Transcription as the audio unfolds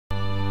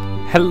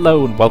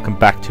Hello and welcome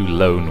back to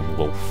Lone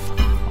Wolf.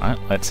 Right,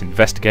 let's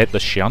investigate the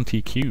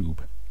Shanty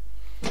Cube.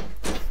 So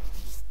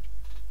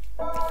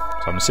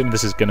I'm assuming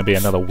this is going to be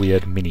another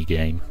weird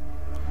mini-game.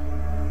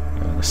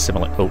 A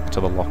similar ilk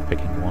to the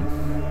lockpicking one.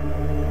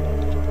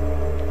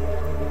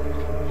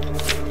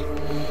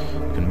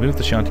 You can move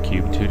the Shanty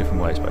Cube in two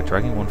different ways, by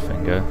dragging one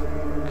finger,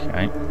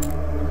 okay,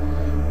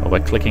 or by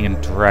clicking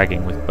and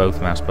dragging with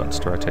both mouse buttons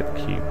to rotate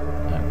the cube.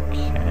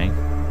 Okay.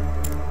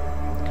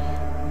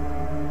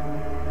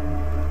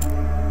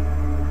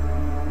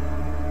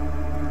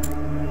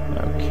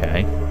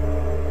 Okay.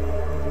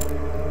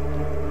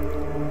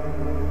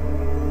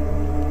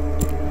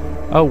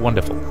 Oh,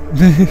 wonderful.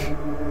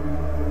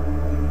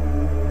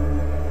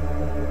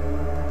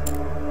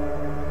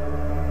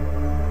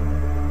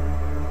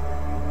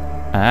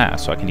 Ah,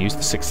 so I can use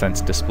the Sixth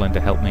Sense discipline to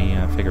help me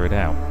figure it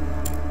out.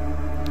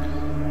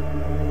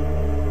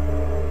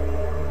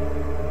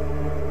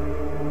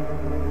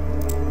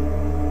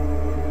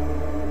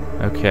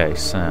 Okay,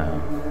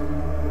 so...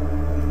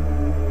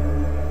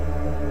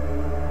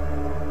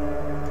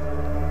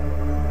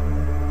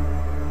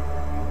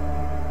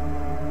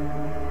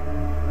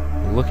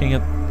 looking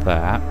at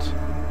that,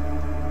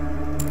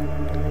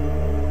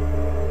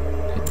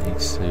 it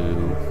needs to...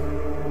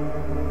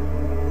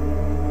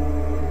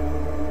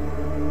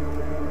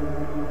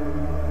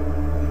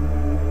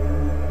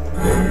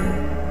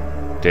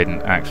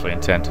 didn't actually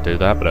intend to do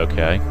that, but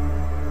okay.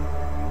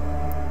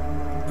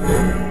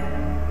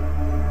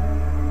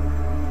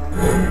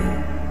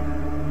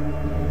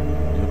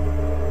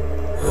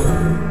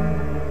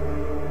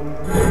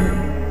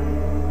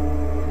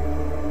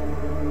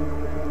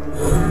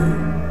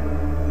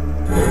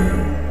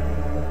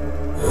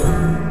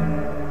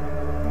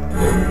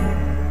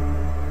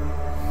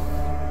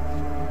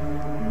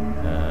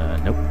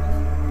 Nope.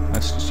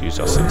 Let's just use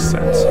our Sixth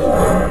Sense.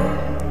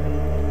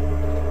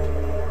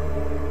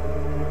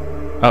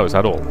 Oh, is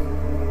that all?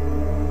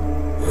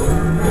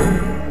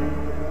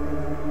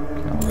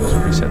 Okay, I'll just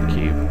reset the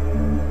cube.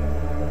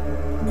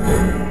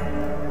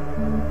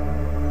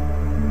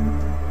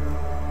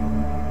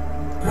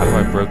 How do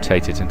I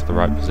rotate it into the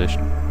right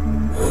position?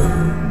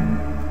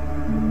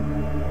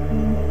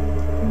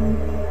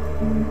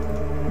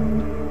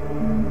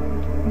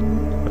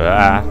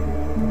 Ah!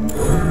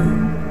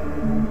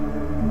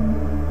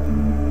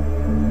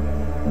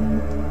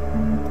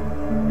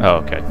 Oh,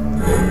 okay.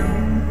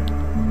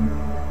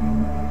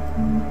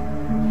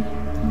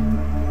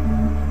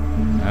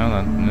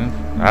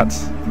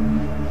 That's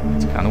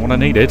kind of what I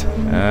needed.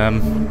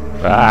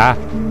 Ah!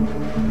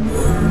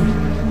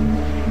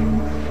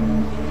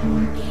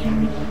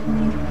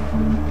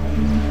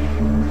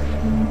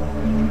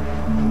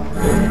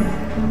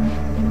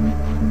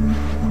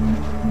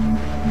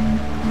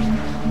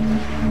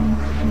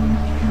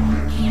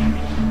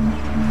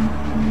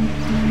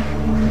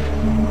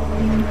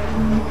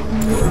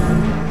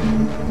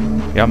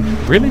 Yeah,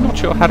 I'm really not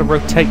sure how to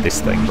rotate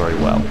this thing very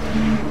well.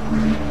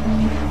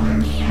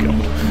 God.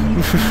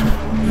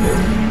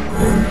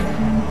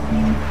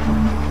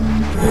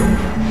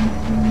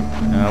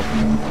 Nope.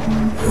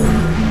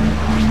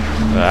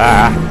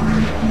 Ah!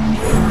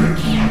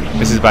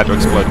 This is about to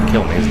explode and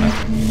kill me, isn't it?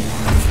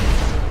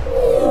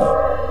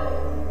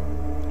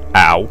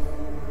 Ow.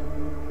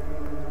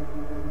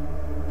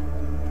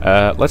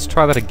 Let's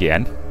try that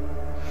again.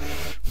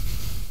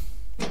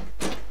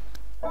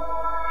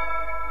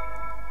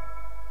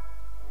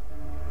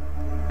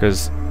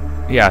 Because,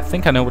 yeah, I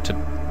think I know what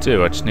to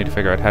do. I just need to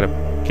figure out how to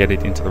get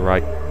it into the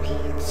right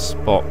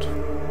spot,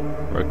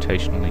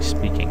 rotationally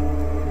speaking.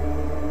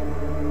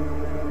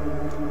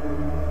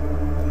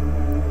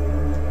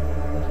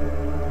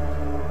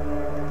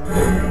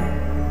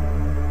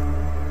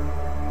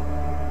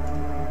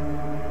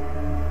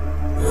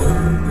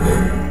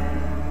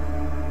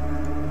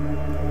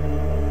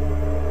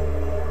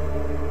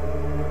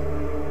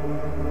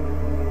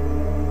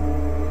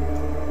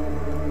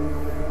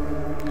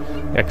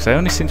 Yeah, because I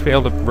only seem to be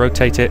able to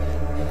rotate it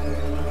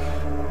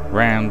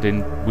round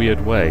in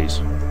weird ways.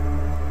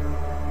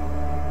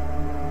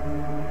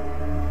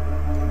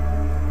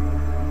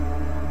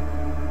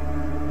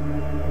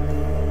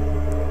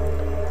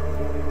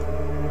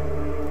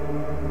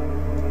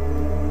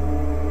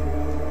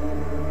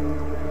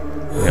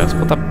 Yeah, let's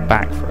put that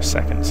back for a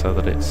second so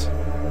that it's...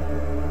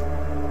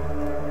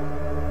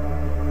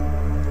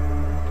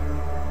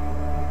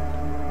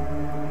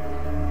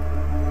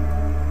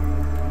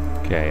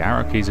 okay,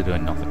 arrow keys are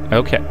doing nothing.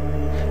 Okay.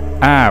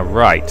 Ah,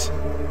 right.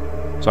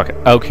 So I can...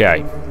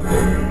 okay.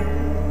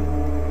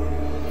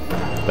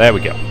 There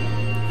we go.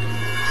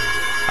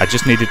 I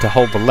just needed to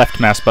hold the left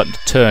mouse button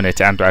to turn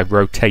it, and I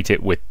rotate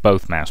it with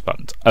both mouse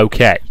buttons.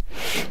 Okay.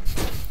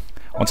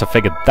 Once I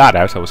figured that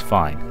out, I was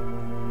fine.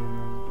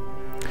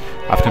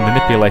 After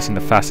manipulating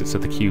the facets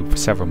of the cube for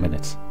several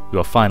minutes, you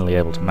are finally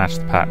able to match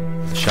the pattern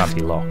with the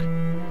Shanty lock.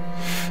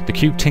 The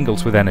cube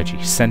tingles with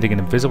energy, sending an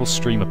invisible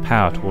stream of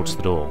power towards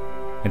the door.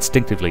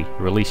 Instinctively, you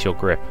release your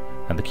grip,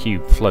 and the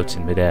cube floats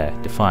in midair,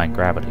 defying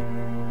gravity.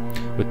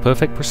 With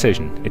perfect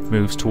precision, it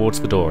moves towards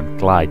the door and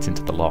glides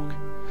into the lock.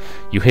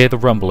 You hear the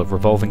rumble of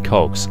revolving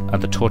cogs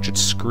and the tortured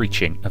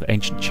screeching of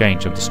ancient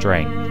chains under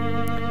strain.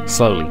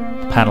 Slowly,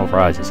 the panel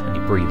rises and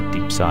you breathe a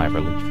deep sigh of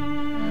relief.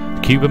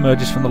 The cube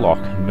emerges from the lock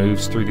and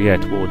moves through the air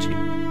towards you.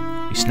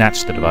 You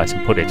snatch the device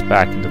and put it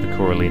back into the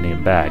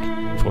Corellinian bag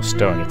before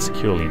stowing it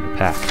securely in the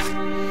pack.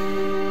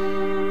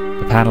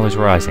 The panel is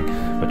rising,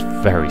 but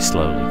very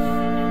slowly.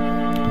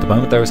 The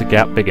moment there is a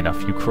gap big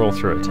enough, you crawl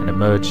through it and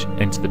emerge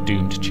into the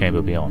doomed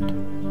chamber beyond.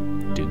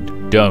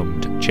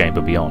 Domed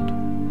chamber beyond.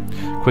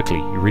 Quickly,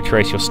 you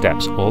retrace your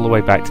steps all the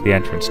way back to the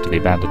entrance to the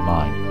abandoned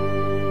mine.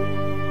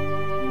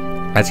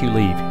 As you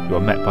leave, you are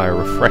met by a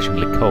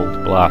refreshingly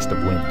cold blast of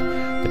wind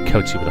that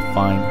coats you with a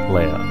fine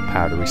layer of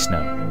powdery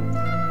snow.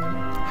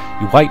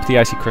 You wipe the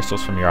icy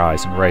crystals from your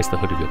eyes and raise the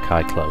hood of your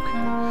Kai cloak.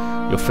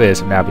 Your fears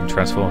have now been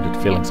transformed into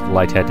feelings of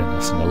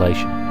lightheadedness and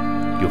elation.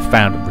 You have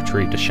found and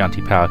retrieved a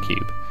Shanti power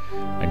cube,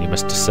 and you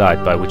must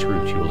decide by which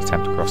route you will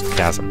attempt to cross the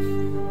chasm.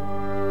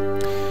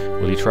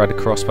 Will you try to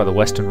cross by the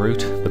western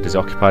route that is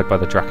occupied by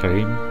the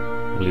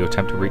Dracarim? Will you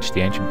attempt to reach the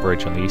ancient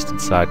bridge on the eastern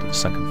side of the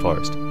sunken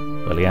forest,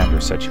 where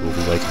Leandra said she will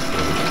be waiting for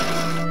you?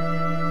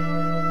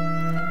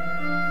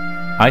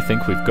 I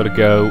think we've got to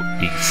go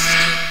east.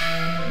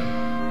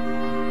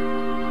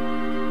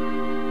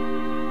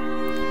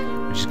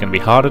 Which is going to be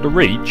harder to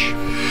reach,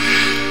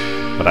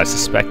 but I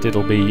suspect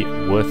it'll be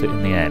worth it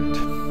in the end.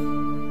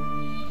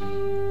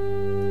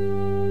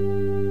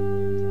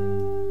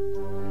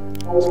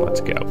 So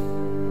let's go.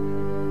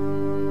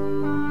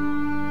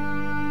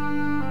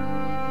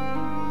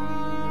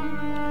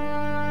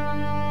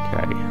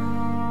 Okay.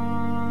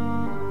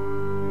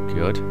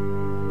 Good.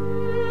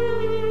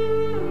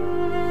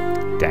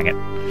 Dang it.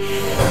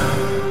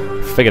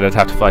 Figured I'd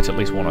have to fight at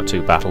least 1 or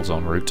 2 battles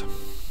en route.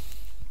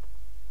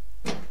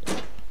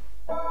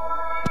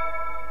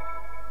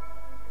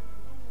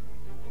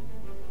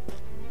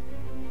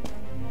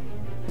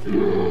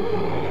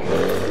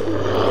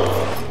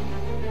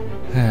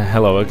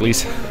 Hello,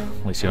 uglies.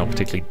 At least you're not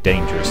particularly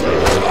dangerous.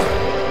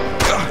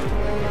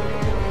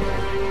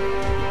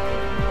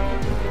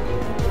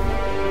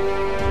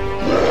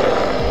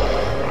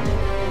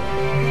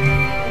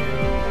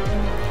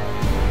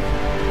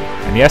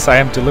 And yes, I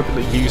am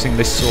deliberately using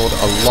this sword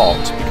a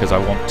lot because I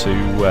want to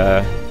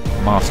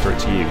master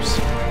its use,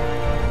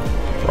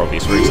 for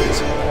obvious reasons.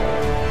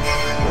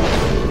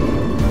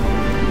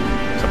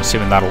 So I'm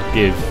assuming that'll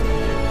give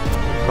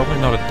probably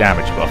not a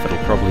damage buff,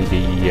 it'll probably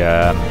be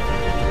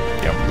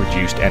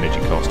reduced energy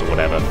cost or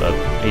whatever, but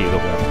either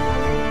one.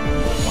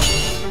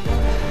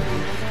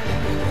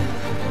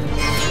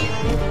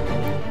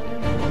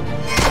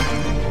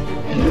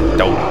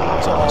 Oh,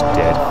 he's almost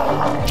dead.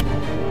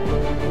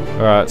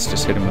 Alright, let's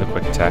just hit him with a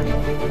quick attack.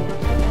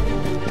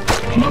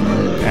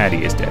 And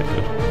he is dead.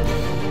 Good.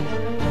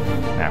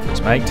 Now for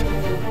his mate.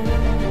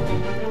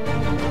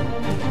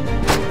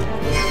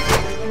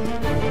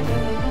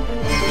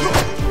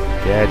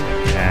 Dead.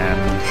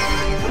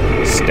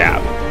 And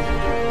stab.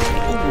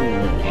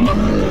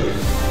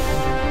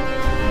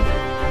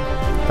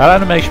 That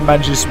animation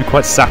manages to be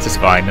quite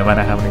satisfying no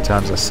matter how many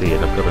times I see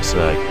it, I've got to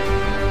say.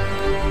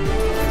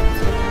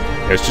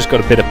 It's just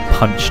got a bit of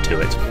punch to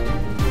it.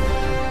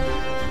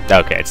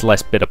 Okay, it's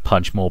less bit of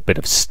punch, more bit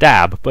of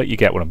stab, but you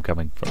get what I'm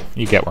coming from.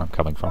 You get where I'm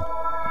coming from.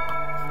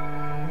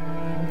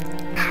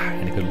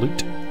 Any good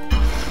loot?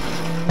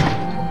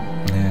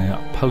 Yeah,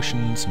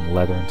 potions, some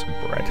leather, and some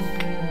bread.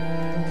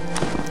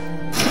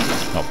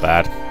 Not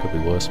bad. Could be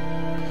worse.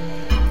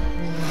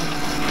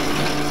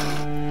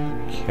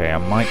 Okay, I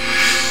might...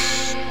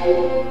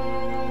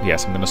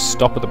 Yes, I'm going to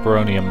stop at the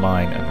Baronian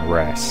mine and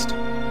rest.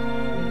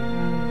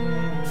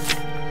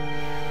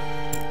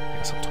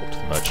 Guess I'll talk to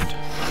the merchant.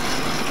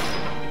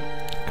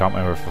 Can't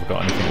remember if I've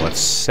got anything worth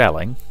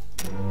selling.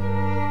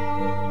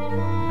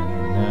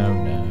 No.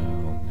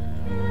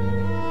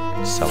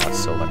 Sell that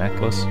silver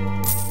necklace.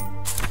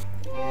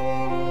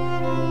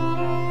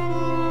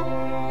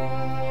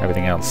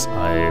 Everything else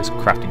is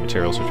crafting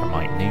materials which I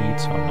might need,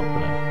 so I'm not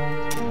going to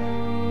do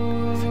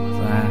anything with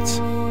that.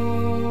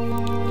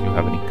 Do you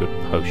have any good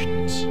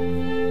potions?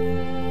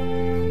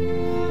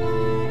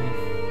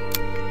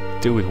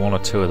 Do with 1 or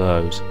 2 of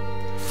those.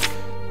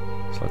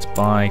 So let's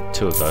buy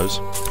 2 of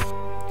those.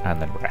 And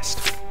then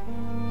rest.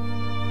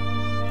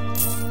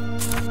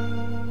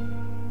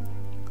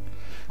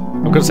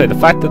 I'm going to say the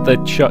fact that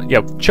they're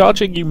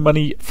charging you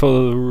money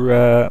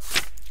for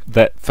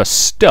for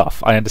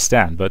stuff, I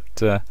understand, but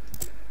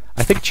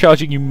I think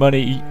charging you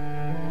money,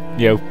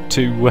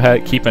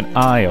 to keep an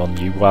eye on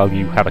you while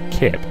you have a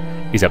kip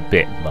is a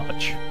bit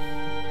much.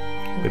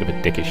 Bit of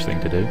a dickish thing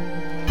to do.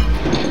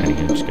 And you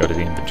can just go to the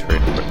inventory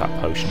and put that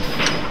potion.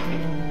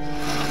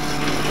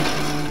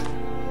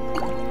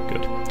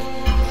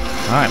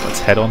 Alright, let's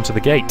head on to the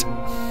gate.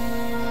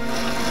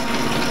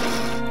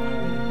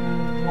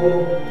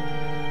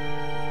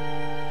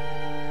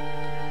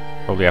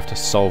 Probably have to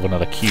solve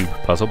another cube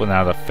puzzle, but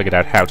now that I've figured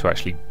out how to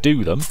actually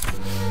do them.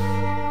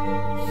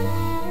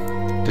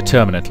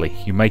 Determinedly,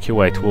 you make your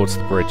way towards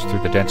the bridge through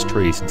the dense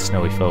trees and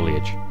snowy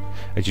foliage.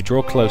 As you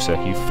draw closer,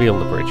 you feel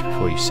the bridge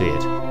before you see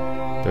it.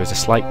 There is a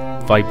slight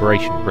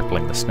vibration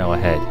rippling the snow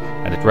ahead,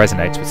 and it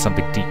resonates with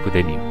something deep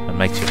within you and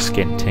makes your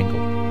skin tingle.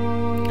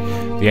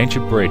 The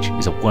ancient bridge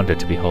is a wonder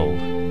to behold,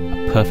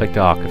 a perfect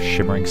arc of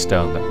shimmering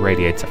stone that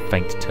radiates a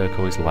faint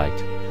turquoise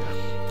light.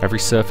 Every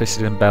surface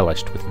is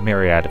embellished with a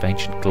myriad of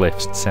ancient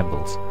glyphs and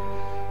symbols.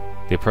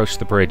 The approach to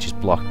the bridge is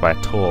blocked by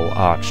a tall,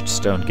 arched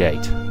stone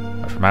gate,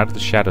 and from out of the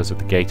shadows of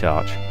the gate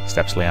arch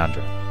steps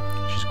Leandra.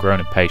 She's grown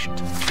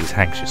impatient, and she is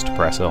anxious to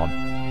press on.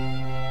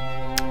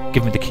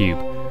 "Give me the cube,"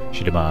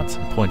 she demands,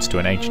 and points to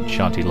an ancient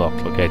shanty lock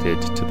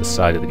located to the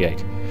side of the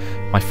gate.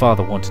 "My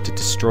father wanted to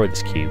destroy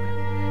this cube,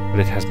 but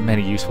it has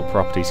many useful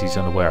properties he's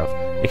unaware of.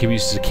 It can be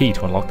used as a key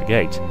to unlock the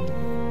gate."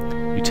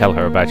 You tell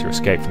her about your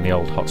escape from the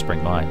old hot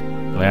spring mine.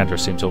 Leandra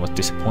seems almost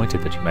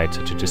disappointed that you made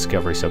such a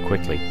discovery so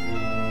quickly,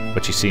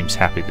 but she seems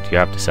happy that you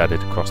have decided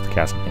to cross the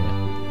chasm here.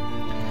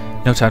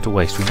 "No time to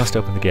waste, we must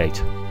open the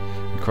gate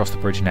and cross the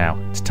bridge now.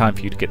 It's time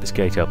for you to get this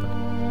gate open.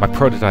 My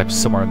prototype's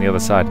somewhere on the other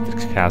side of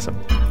the chasm."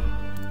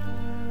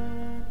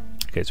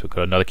 Okay, so we've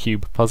got another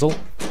cube puzzle.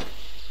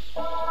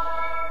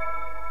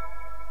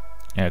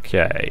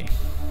 Okay.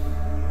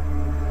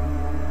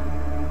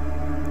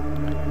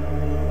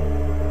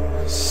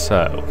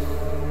 So.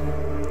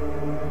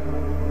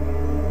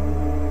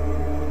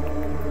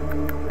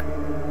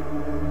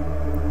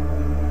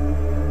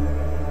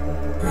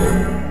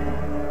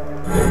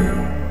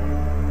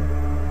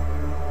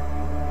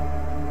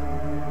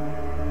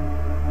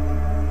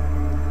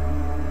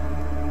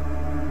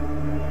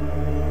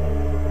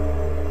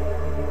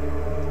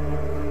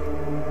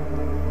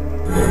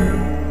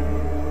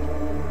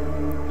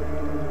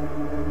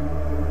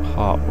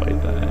 Partway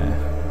there.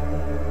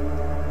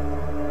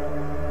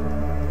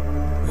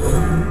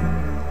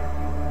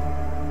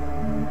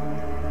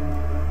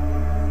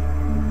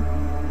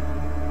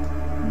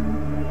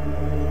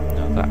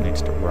 No, that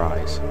needs to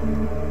rise,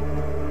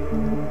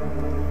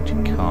 which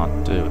you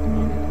can't do at the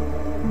moment.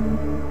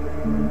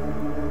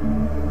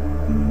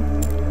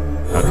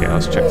 Okay,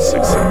 let's check the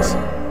success.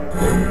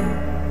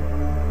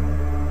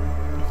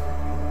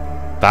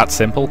 That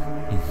simple?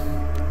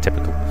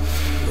 Typical.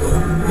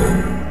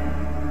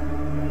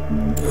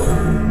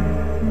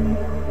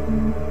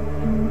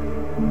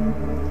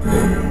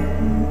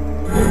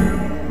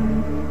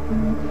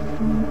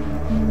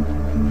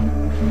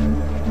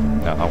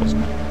 No, that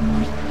wasn't.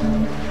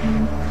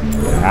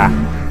 Ah.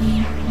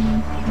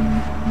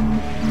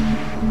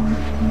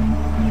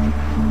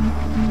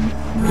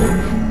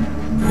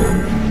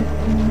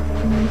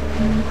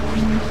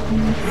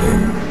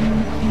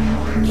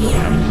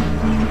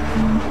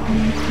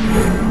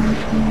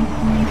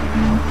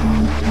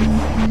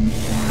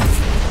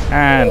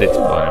 And it's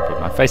blown up in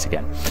my face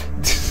again.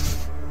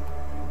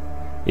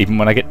 Even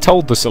when I get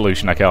told the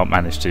solution, I can't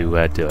manage to do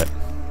it.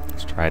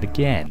 Let's try it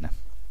again.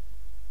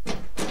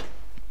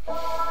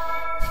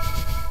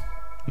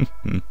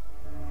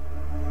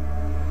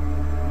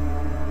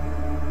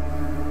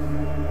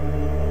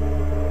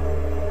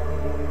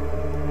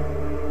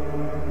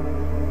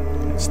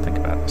 Let's think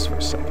about this for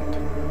a second.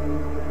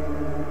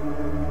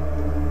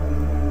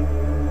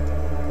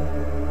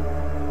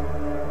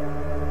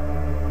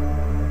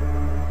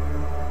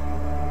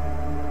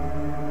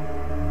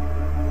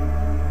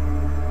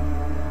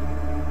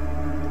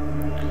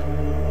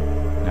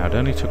 Now it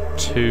only took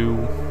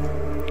 2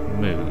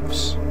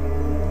 moves.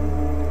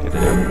 Get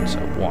it open, so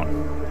 1.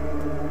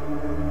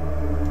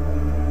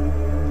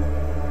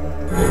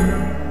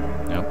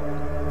 Nope.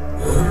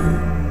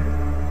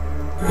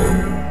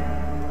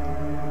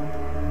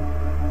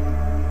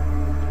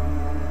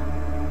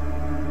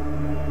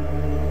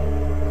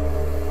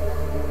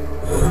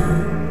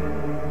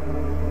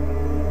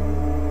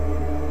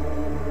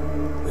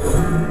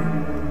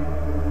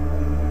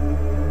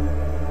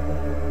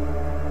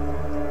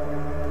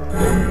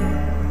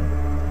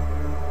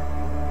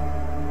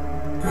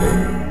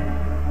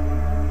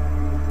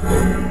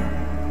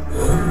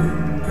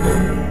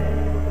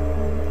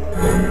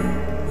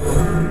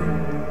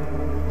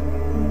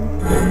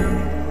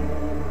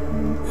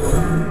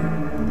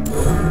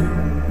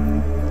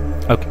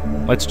 Okay,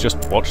 let's just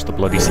watch the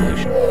bloody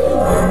solution.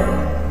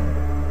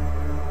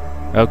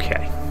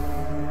 Okay.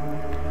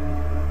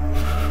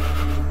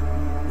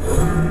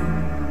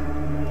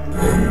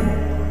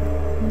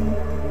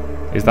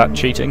 Is that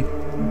cheating?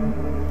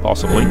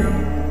 Possibly.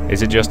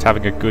 Is it just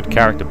having a good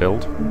character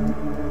build?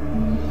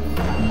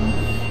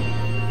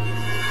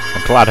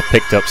 I'm glad I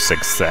picked up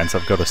Sixth Sense.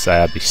 I've got to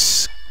say I'd be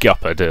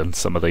scuppered in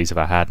some of these if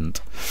I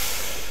hadn't.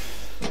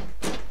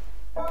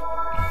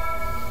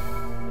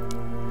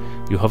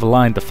 You have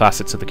aligned the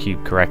facets of the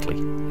cube correctly,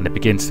 and it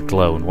begins to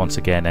glow and once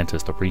again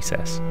enters the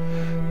recess.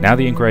 Now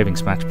the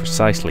engravings match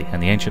precisely,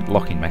 and the ancient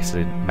locking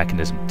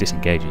mechanism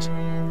disengages.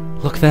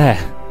 "Look there!"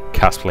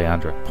 gasped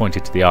Leandra,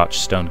 pointing to the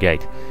arched stone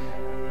gate.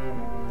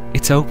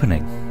 "It's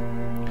opening!"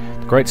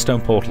 The great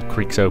stone portal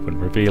creaks open,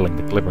 revealing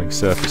the glimmering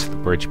surface of the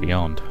bridge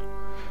beyond.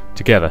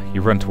 Together,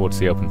 you run towards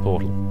the open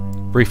portal.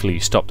 Briefly, you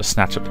stop to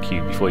snatch up the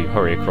cube before you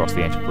hurry across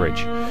the ancient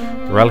bridge.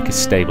 The relic is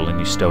stable and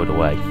you stow it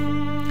away.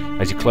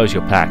 As you close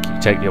your pack, you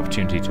take the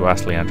opportunity to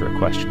ask Leandra a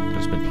question that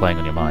has been playing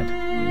on your mind.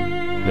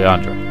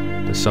 Leandra,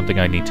 there's something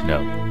I need to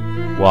know.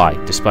 Why,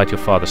 despite your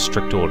father's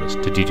strict orders,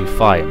 did you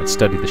defy him and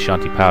study the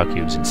Shanti power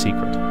cubes in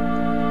secret?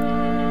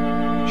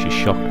 She's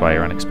shocked by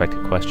her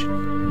unexpected question,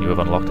 and you have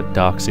unlocked a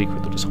dark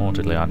secret that has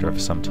haunted Leandra for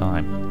some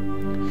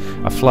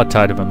time. A flood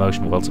tide of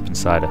emotion wells up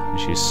inside her, and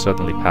she is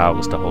suddenly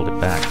powerless to hold it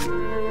back.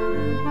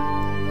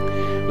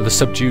 With a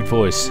subdued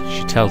voice,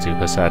 she tells you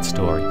her sad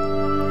story.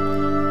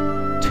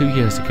 2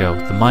 years ago,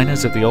 the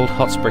miners at the old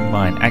hot spring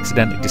mine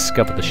accidentally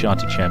discovered the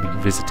Shanti chamber you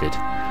visited.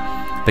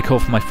 They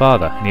called for my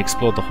father, and he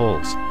explored the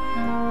halls.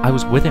 I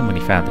was with him when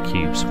he found the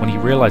cubes. When he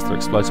realized their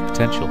explosive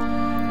potential,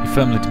 he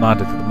firmly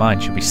demanded that the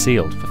mine should be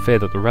sealed for fear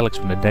that the relics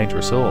would endanger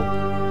us all.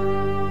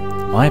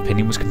 My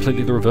opinion was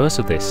completely the reverse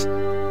of this.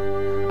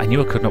 I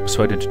knew I could not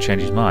persuade him to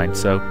change his mind,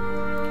 so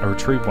I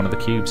retrieved one of the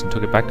cubes and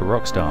took it back to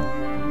Rockstar.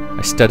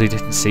 I studied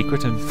it in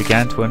secret and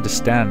began to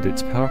understand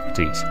its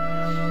properties.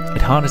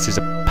 It harnesses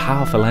a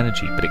powerful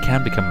energy, but it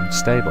can become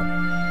unstable.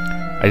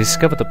 I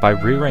discovered that by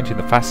rearranging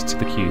the facets of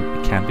the cube,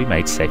 it can be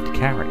made safe to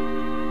carry.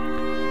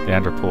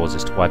 Leandra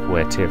pauses to wipe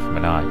away a tear from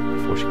an eye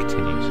before she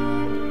continues.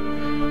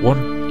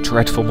 One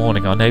dreadful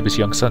morning, our neighbour's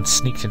young son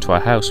sneaked into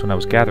our house when I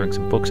was gathering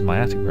some books in my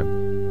attic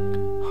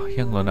room. Oh,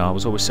 young Leonard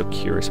was always so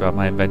curious about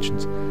my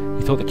inventions.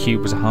 He thought the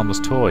cube was a harmless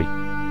toy.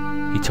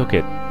 He took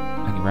it,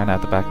 and he ran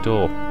out the back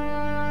door.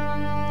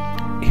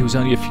 He was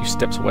only a few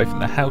steps away from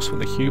the house when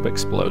the cube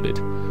exploded.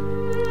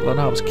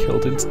 Leonard was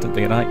killed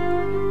instantly, and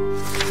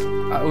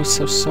I was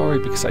so sorry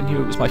because I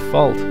knew it was my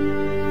fault.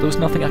 There was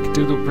nothing I could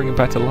do that would bring him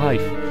back to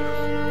life.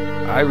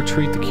 I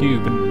retrieved the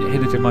cube and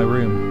hid it in my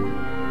room.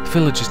 The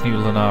villagers knew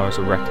Leonard was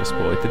a reckless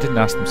boy. They didn't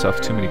ask themselves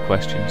too many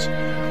questions.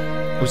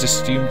 It was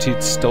assumed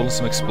he'd stolen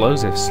some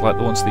explosives, like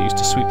the ones they used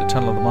to sweep the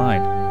tunnel of the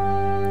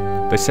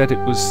mine. They said it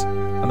was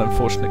an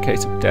unfortunate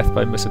case of death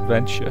by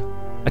misadventure.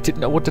 I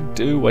didn't know what to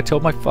do. I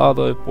told my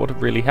father what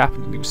had really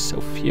happened, and he was so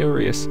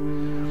furious.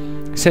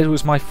 He said it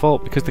was my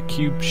fault because the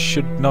cube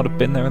should not have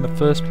been there in the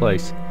first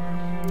place.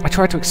 I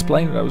tried to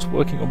explain what I was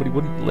working on, but he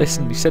wouldn't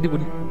listen. He said he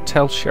wouldn't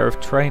tell Sheriff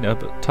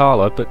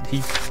Tala, but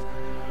he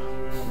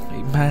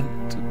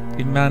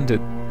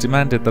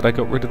demanded that I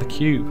got rid of the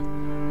cube.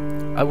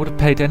 I would have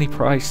paid any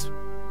price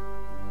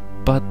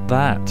but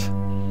that.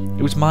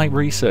 It was my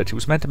research. It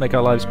was meant to make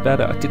our lives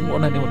better. I didn't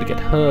want anyone to get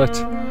hurt.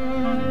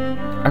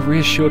 I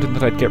reassured him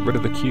that I'd get rid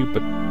of the cube,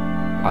 but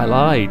I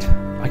lied.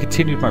 I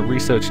continued my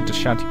research into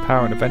Shanti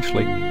power, and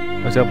eventually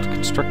I was able to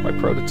construct my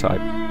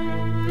prototype.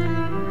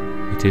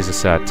 It is a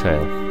sad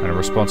tale, and a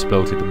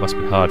responsibility that must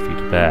be hard for you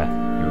to bear,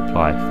 you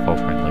reply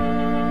falteringly.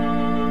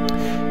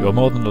 You are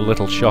more than a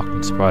little shocked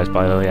and surprised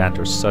by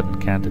Leandra's sudden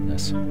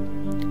candidness.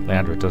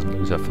 Leandra doesn't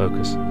lose her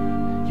focus.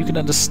 You can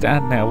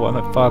understand now why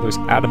my father is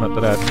adamant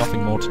that I had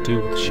nothing more to do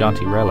with the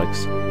Shanti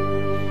relics.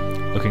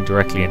 Looking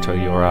directly into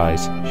your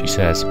eyes, she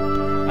says,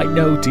 I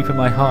know deep in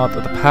my heart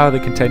that the power they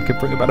contain can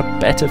bring about a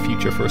better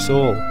future for us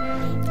all.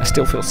 I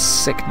still feel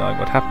sick knowing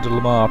what happened to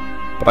Lamar,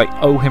 but I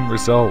owe him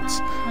results.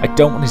 I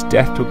don't want his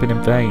death to have been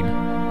in vain.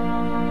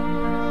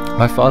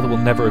 My father will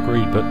never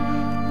agree, but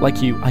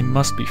like you, I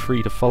must be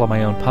free to follow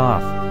my own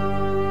path.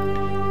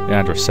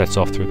 Leandra sets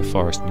off through the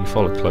forest, and you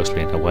follow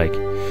closely in her wake.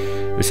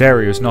 This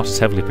area is not as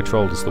heavily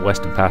patrolled as the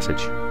Western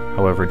Passage.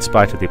 However, in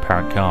spite of the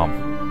apparent calm,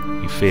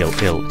 you feel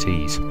ill at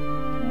ease.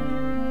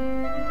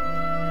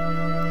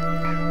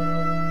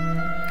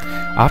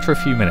 After a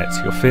few minutes,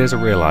 your fears are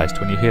realised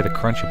when you hear the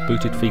crunch of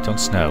booted feet on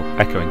snow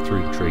echoing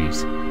through the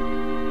trees.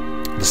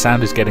 The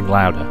sound is getting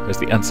louder as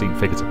the unseen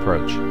figures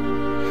approach.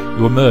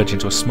 You emerge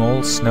into a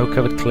small,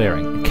 snow-covered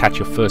clearing and catch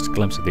your first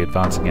glimpse of the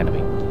advancing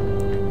enemy.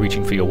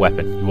 Reaching for your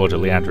weapon, you order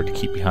Leandra to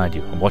keep behind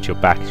you and watch your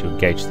back as you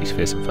engage these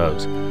fearsome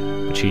foes,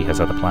 but she has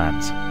other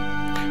plans.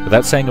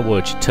 Without saying a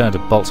word, she turns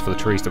and bolts for the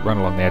trees that run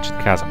along the edge of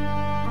the chasm.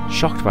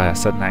 Shocked by her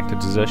sudden act of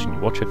desertion, you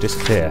watch her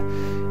disappear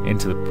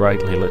into the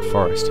brightly lit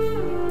forest.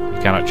 You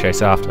cannot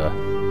chase after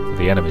her, for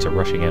the enemies are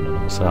rushing in on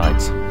all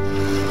sides.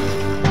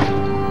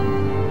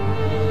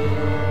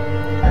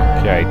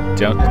 Okay,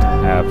 don't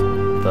have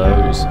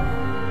those.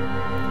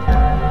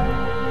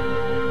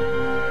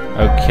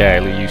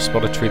 Okay, you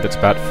spot a tree that's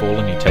about to fall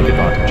and you take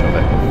advantage of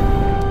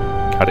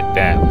it. Cut it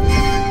down.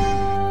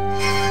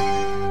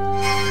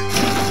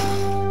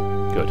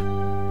 Good.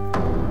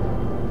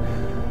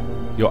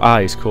 Your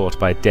eye is caught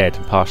by a dead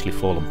and partially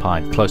fallen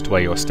pine close to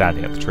where you are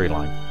standing at the tree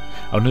line.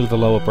 Only the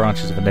lower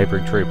branches of a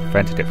neighbouring tree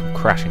prevented it from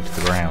crashing to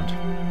the ground.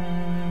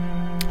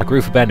 A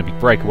group of enemy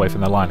break away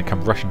from the line and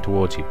come rushing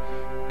towards you.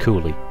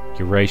 Coolly,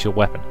 you raise your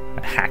weapon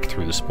and hack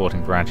through the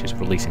supporting branches,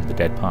 releasing the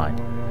dead pine.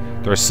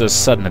 There is a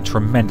sudden and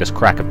tremendous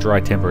crack of dry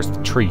timber as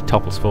the tree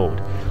topples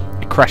forward.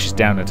 It crashes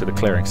down into the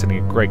clearing,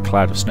 sending a great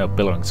cloud of snow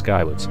billowing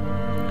skywards.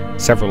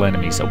 Several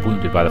enemies are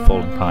wounded by the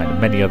falling pine,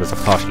 and many others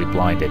are partially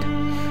blinded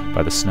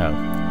by the snow.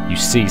 You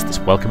seize this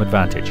welcome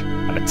advantage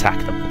and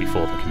attack them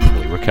before they can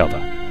fully recover.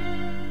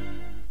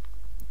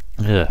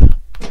 Ugh.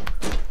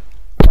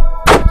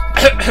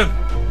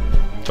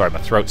 Sorry, my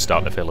throat's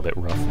starting to feel a bit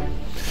rough.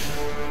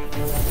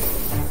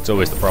 It's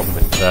always the problem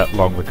with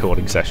long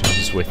recording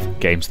sessions with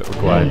games that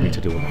require me to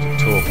do a lot of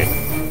talking.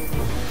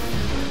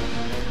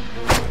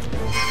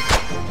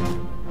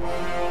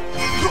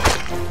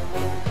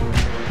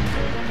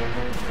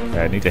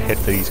 I need to hit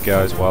these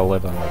guys while they're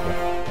vulnerable.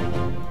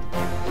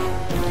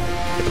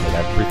 Hit them with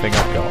everything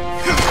I've got.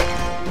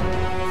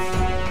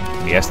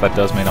 Yes, that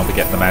does mean I'll be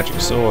getting the magic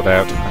sword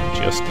out. I'm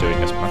just doing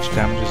as much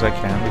damage as I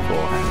can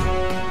beforehand.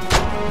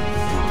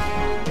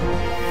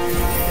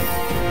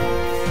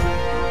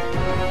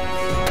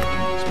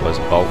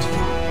 Explosive bolt.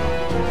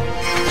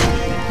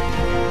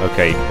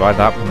 Okay, you combine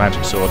that with the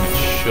magic sword and it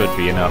should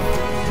be enough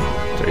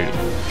to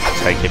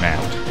take him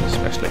out,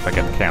 especially if I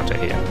get the counter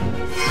here.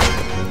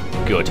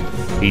 Good.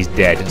 He's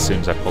dead as soon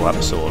as I pull out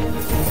the sword.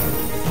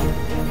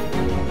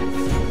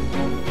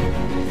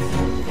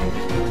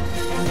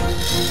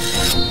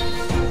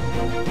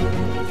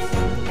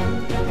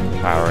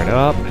 Power it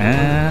up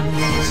and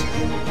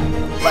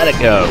let it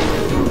go.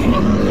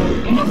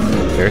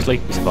 Seriously?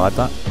 He survived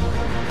that?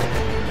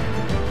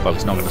 Well,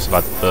 he's not going to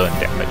survive the burn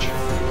damage.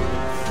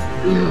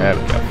 There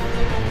we go.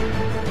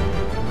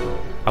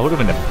 I would have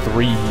been a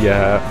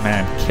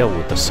 3-man kill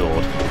with the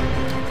sword.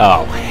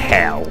 Oh,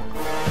 hell.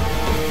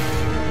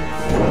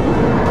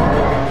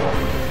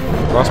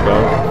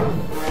 Crossbow.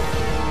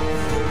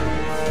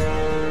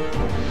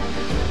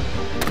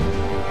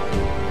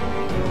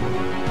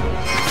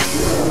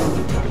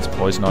 Gets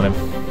poison on him.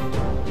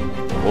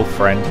 Old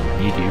friend,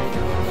 need you.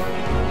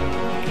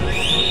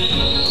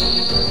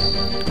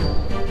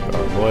 Got a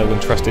loyal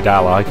and trusted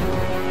ally.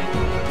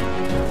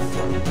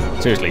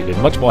 Seriously, you've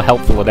been much more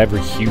helpful than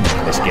every human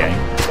in this game.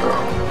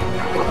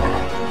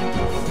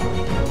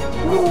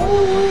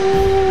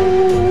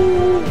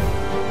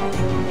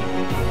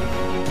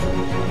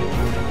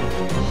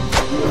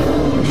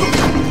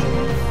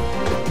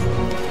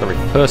 Every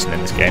person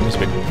in this game has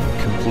been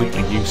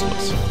completely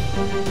useless.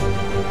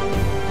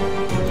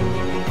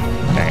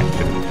 Dang it,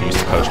 didn't use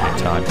the potion in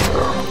time.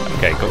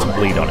 Okay, got some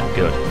bleed on it,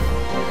 good.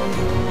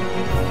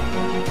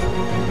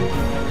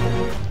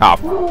 Ah,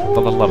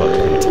 for the love of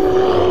it.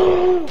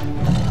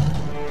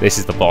 This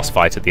is the boss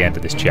fight at the end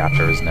of this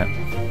chapter, isn't it?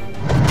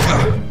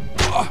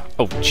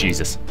 Oh,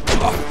 Jesus.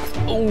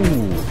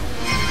 Ooh.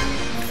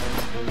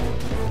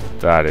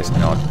 That is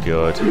not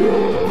good.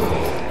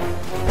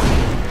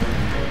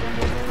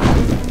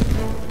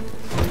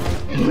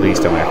 Please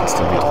tell me I can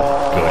still do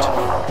that. Good.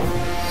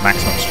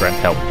 Maximum strength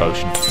health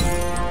potion.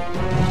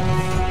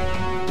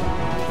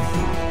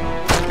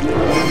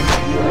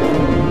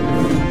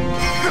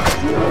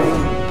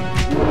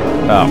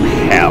 Oh,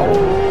 hell.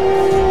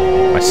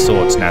 My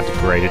sword's now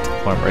degraded to the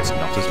point where it's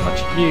not as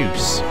much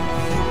use.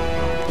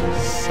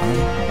 Son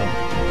of a...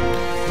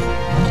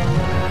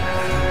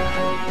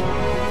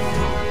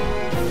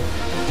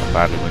 How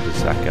badly wounded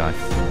is that guy?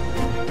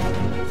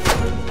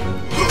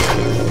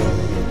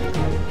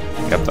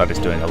 Except that is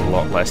doing a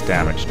lot less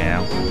damage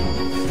now.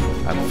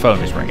 And the phone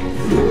is ringing.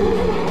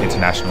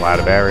 International out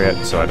of area,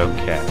 so I don't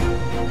care.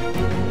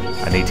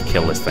 I need to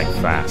kill this thing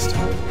fast.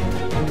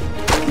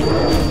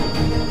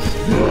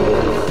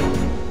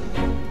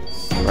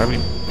 I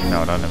mean,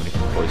 no, I don't have any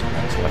poison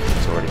ones left.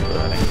 It's already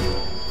burning.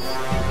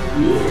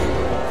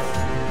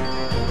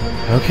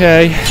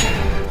 Okay,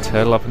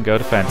 turtle up and go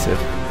defensive.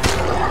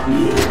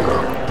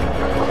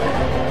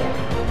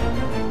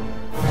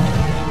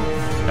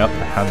 Nope,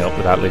 I hung up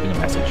without leaving a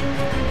message.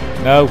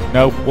 No,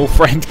 no, wolf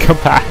friend, come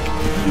back.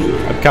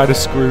 I'm kind of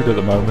screwed at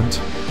the moment.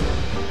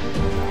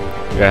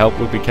 Your help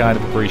would be kind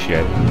of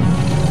appreciated.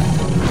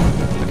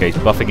 Okay,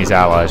 he's buffing his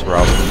allies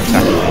rather than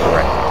attacking me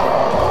directly.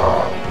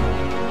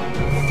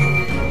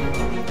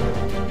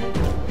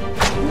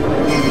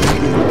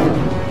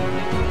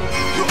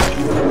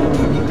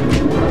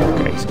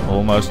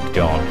 Almost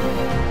gone.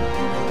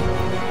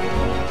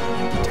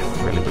 Damn,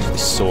 I really wish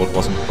this sword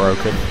wasn't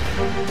broken.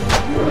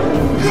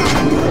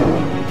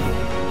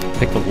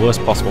 Pick the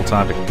worst possible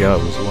time to go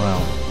as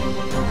well.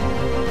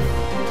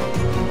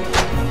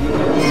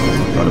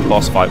 Got a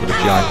boss fight with a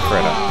giant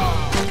critter.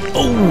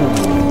 Ooh!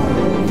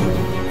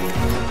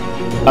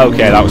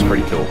 Okay, that was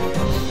pretty cool.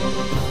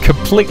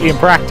 Completely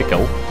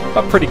impractical,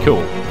 but pretty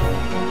cool.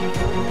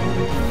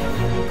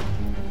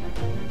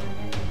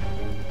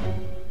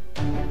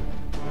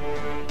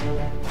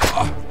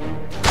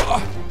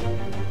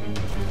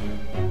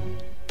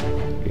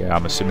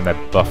 I'm assuming they're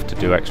buffed to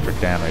do extra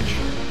damage.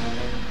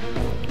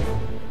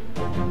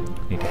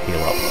 Need to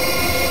heal up.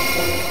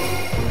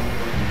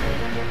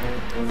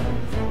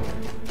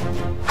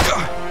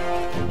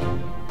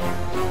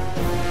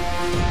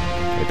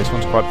 Okay, this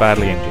one's quite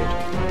badly injured.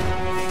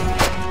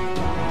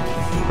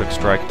 Quick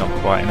strike, not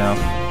quite enough.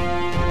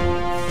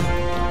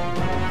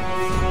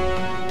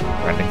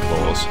 Rending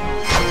claws.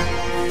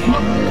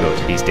 Good,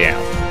 he's down.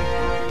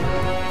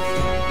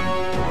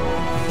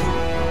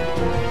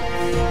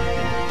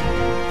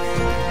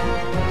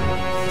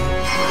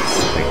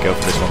 Go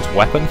for this one's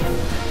weapon.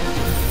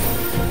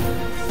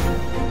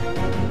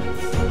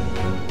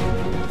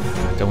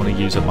 I don't want to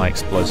use up my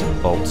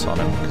explosive bolts on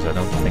him because I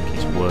don't think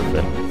he's worth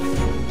it.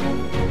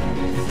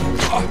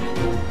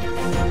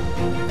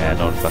 Yeah,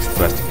 not if that's the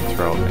best he can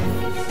throw at me.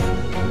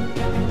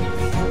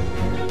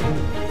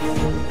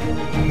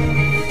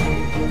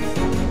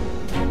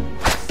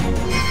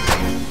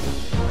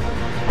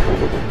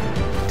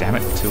 Damn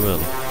it, too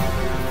early.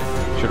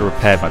 Should have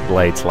repaired my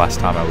blades last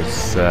time I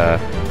was at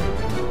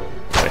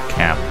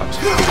camp. That was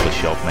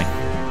foolish of me.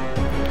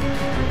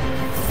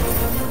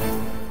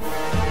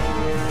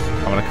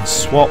 I mean, I can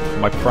swap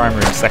my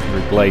primary and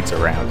secondary blades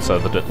around so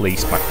that at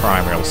least my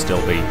primary will still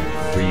be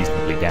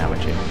reasonably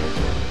damaging.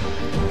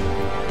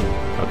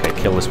 Okay,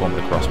 kill this one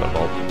with a crossbow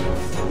bolt.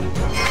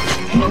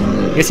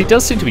 Yes, he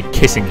does seem to be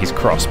kissing his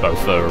crossbow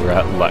for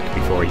luck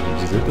before he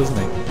uses it, doesn't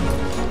he?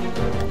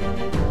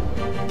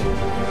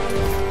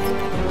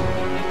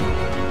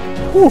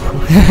 Whew.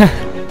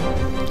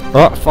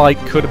 That fight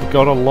could have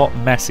got a lot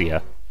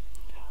messier.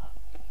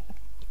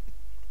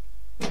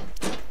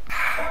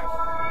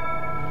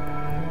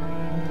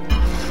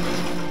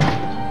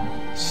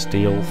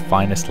 Steel,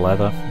 finest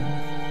leather.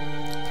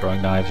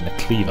 Throwing knives and a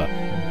cleaver.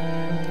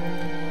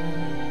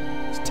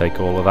 Let's take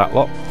all of that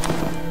lot.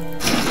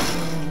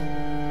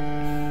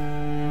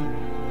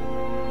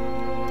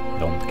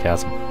 Beyond the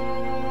chasm.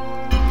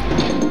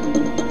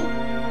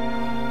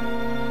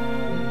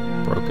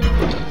 Broken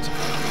equipment.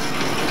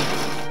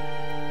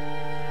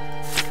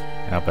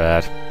 How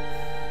bad?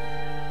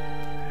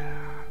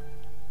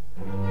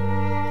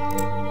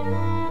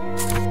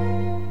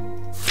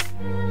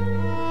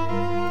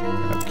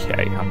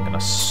 Okay, I'm gonna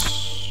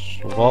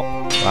swap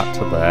that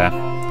to there.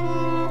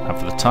 And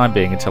for the time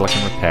being, until I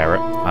can repair it,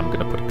 I'm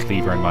gonna put a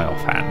cleaver in my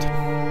offhand.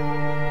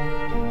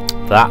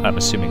 That, I'm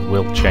assuming,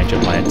 will change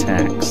up my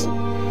attacks.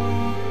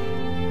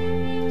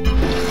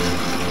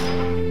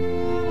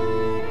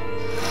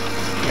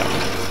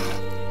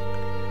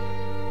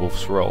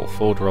 Wolf's Roll.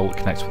 Forward roll that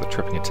connects with a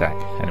tripping attack.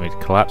 Enemy to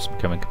collapse and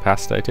become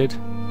incapacitated.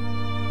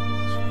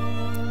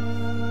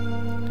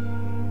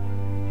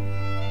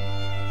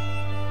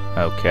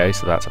 Okay,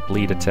 so that's a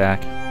bleed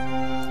attack.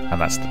 And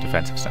that's the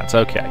defensive stance.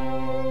 Okay.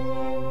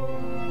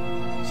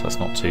 So that's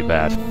not too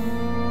bad.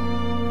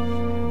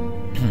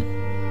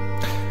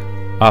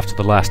 After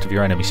the last of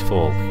your enemies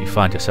fall, you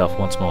find yourself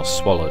once more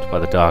swallowed by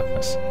the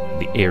darkness and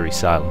the eerie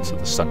silence of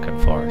the sunken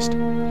forest.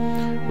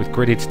 With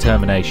gritty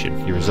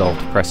determination, you resolve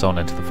to press on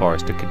into the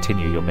forest and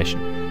continue your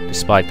mission,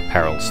 despite the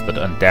perils that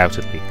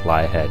undoubtedly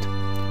lie ahead.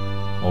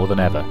 More than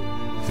ever,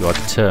 you are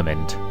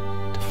determined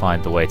to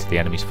find the way to the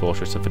enemy's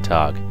fortress of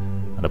Vatag,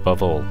 and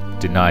above all,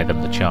 deny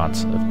them the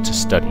chance to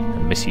study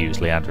and misuse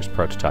Leandra's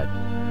prototype.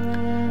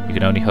 You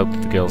can only hope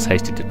that the girl's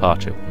hasty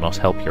departure will not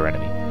help your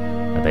enemy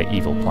and their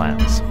evil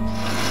plans.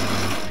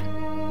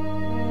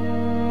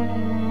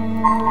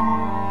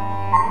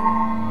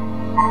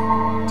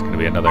 It's going to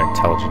be another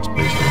intelligence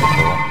boost for the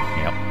ball.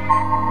 Yep.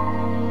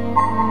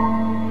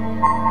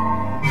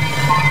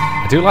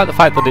 I do like the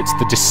fact that it's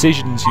the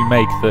decisions you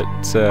make that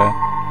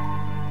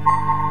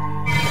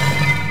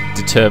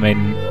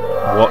determine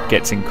what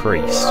gets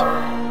increased.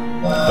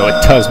 Though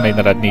it does mean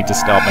that I'd need to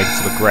start making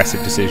some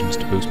aggressive decisions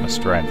to boost my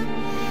strength.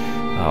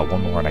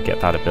 One more and I get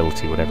that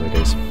ability, whatever it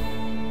is.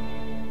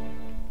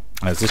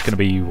 Is this going to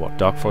be, what,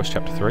 Dark Forest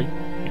Chapter 3?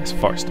 Yes,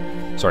 Forest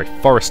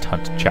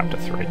Hunt Chapter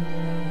 3.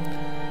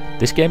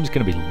 This game is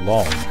going to be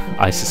long,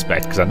 I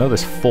suspect, because I know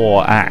there's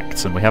 4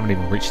 acts and we haven't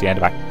even reached the end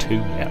of Act 2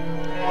 yet.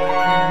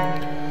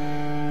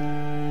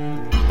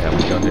 Okay, I'm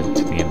going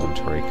into the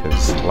inventory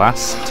because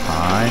last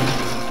time...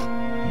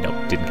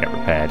 Nope, didn't get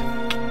repaired.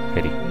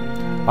 Pity.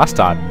 Last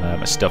time,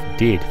 my stuff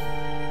did.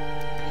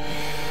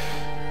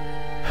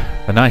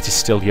 The night is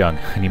still young,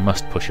 and you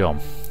must push on.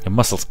 Your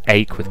muscles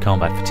ache with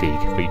combat fatigue,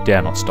 but you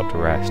dare not stop to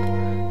rest.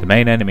 The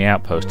main enemy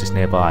outpost is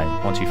nearby,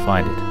 and once you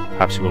find it,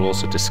 perhaps you will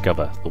also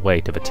discover the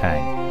way to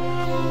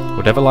Vatang.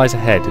 Whatever lies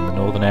ahead in the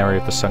northern area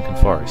of the sunken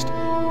forest,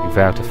 you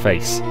vow to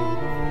face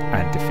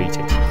and defeat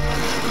it.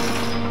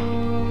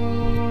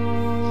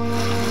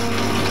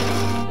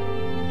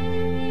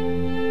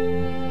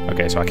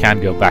 Okay, so I can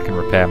go back and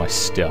repair my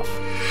stuff,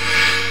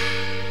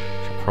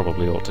 which I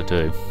probably ought to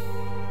do.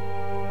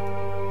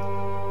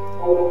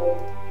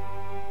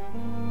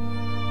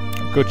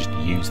 I could just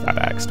use that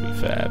axe, to be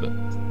fair, but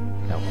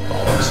no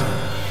bollocks.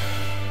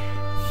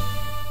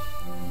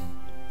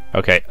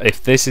 Okay,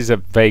 if this is a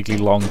vaguely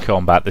long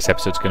combat, this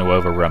episode's going to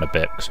overrun a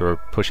bit, because we're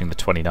pushing the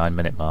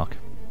 29-minute mark.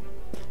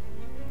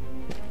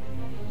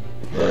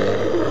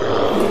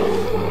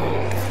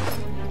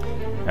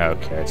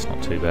 Okay, it's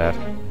not too bad.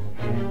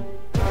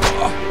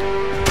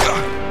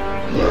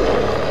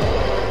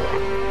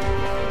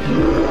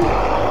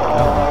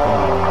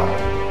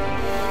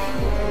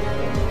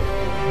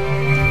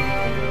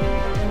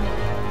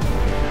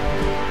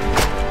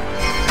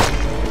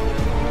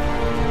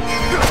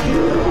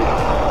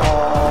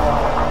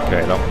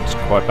 Okay, that one's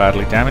quite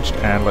badly damaged,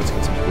 and let's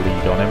get some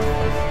bleed on him.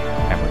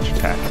 Hemorrhage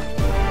attack.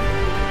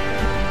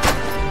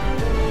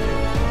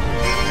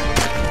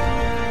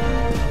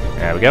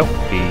 There we go.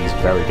 He's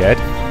very dead.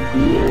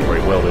 Or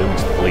he will be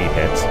once the bleed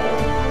hits.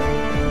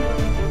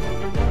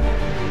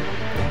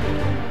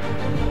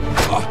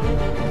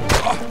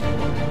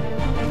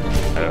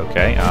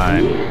 Okay,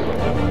 I'm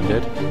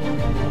wounded.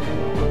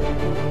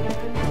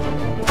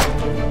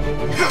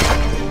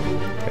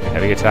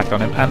 Heavy attack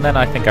on him, and then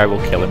I think I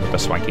will kill him with the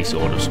Swanky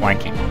Sword of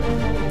Swanky.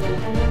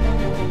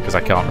 Because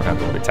I can't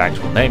remember what its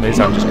actual name is,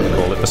 I'm just going to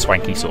call it the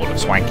Swanky Sword of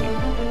Swanky.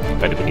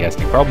 If anybody has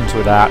any problems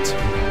with that,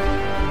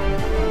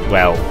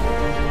 well,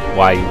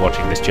 why are you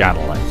watching this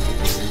channel then?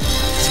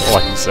 That's all I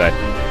can say.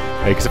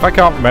 Because if I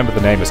can't remember the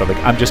name of something,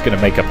 I'm just going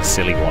to make up a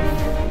silly one.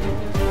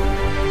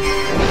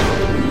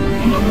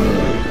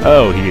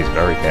 Oh, he is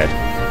very dead.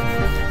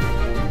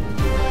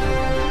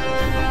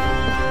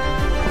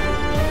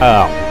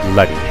 Oh,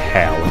 bloody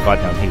hell. If I'd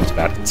known he was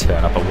about to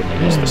turn up, I wouldn't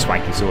have used the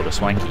Swanky Sword of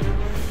Swanky.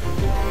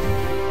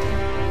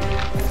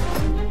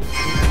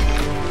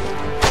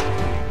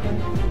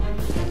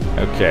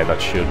 Okay,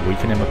 that should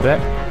weaken him a bit.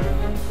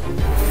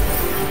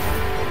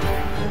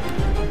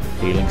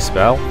 Healing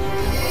spell.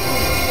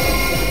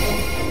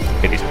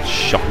 It is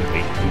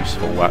shockingly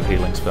useful, that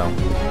healing spell.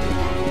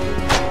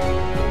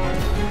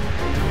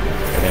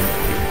 Get him,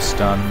 keep him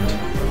stunned.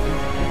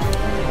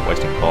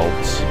 Wasting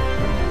bolts.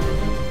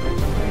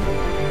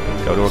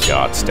 Go to a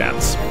guard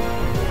stance.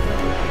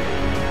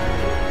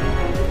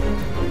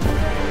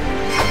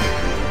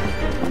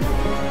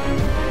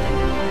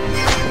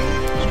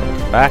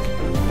 Strike back.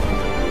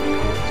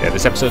 So yeah,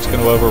 this episode's going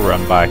to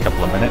overrun by a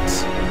couple of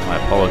minutes. My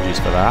apologies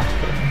for that.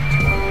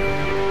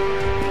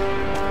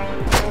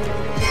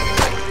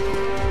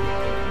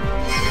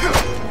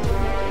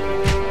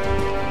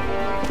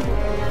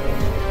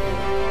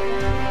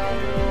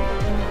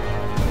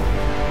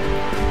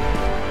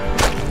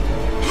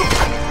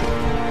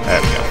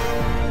 There we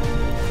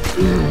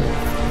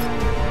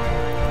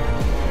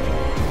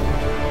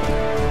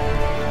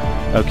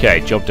go. Okay,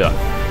 job done.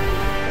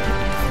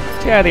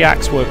 Yeah, the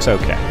axe works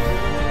okay.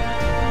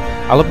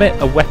 I'll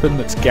admit, a weapon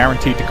that's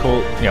guaranteed to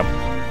call, you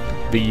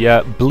know,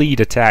 the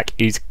bleed attack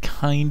is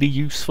kinda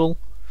useful,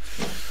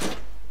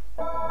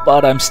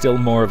 but I'm still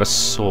more of a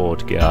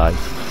sword guy.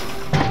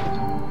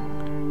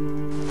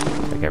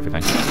 Take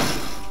everything.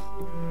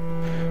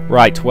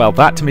 Right, well,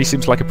 that to me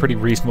seems like a pretty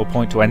reasonable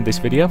point to end this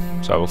video,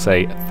 so I will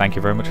say thank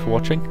you very much for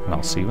watching, and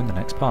I'll see you in the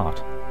next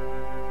part.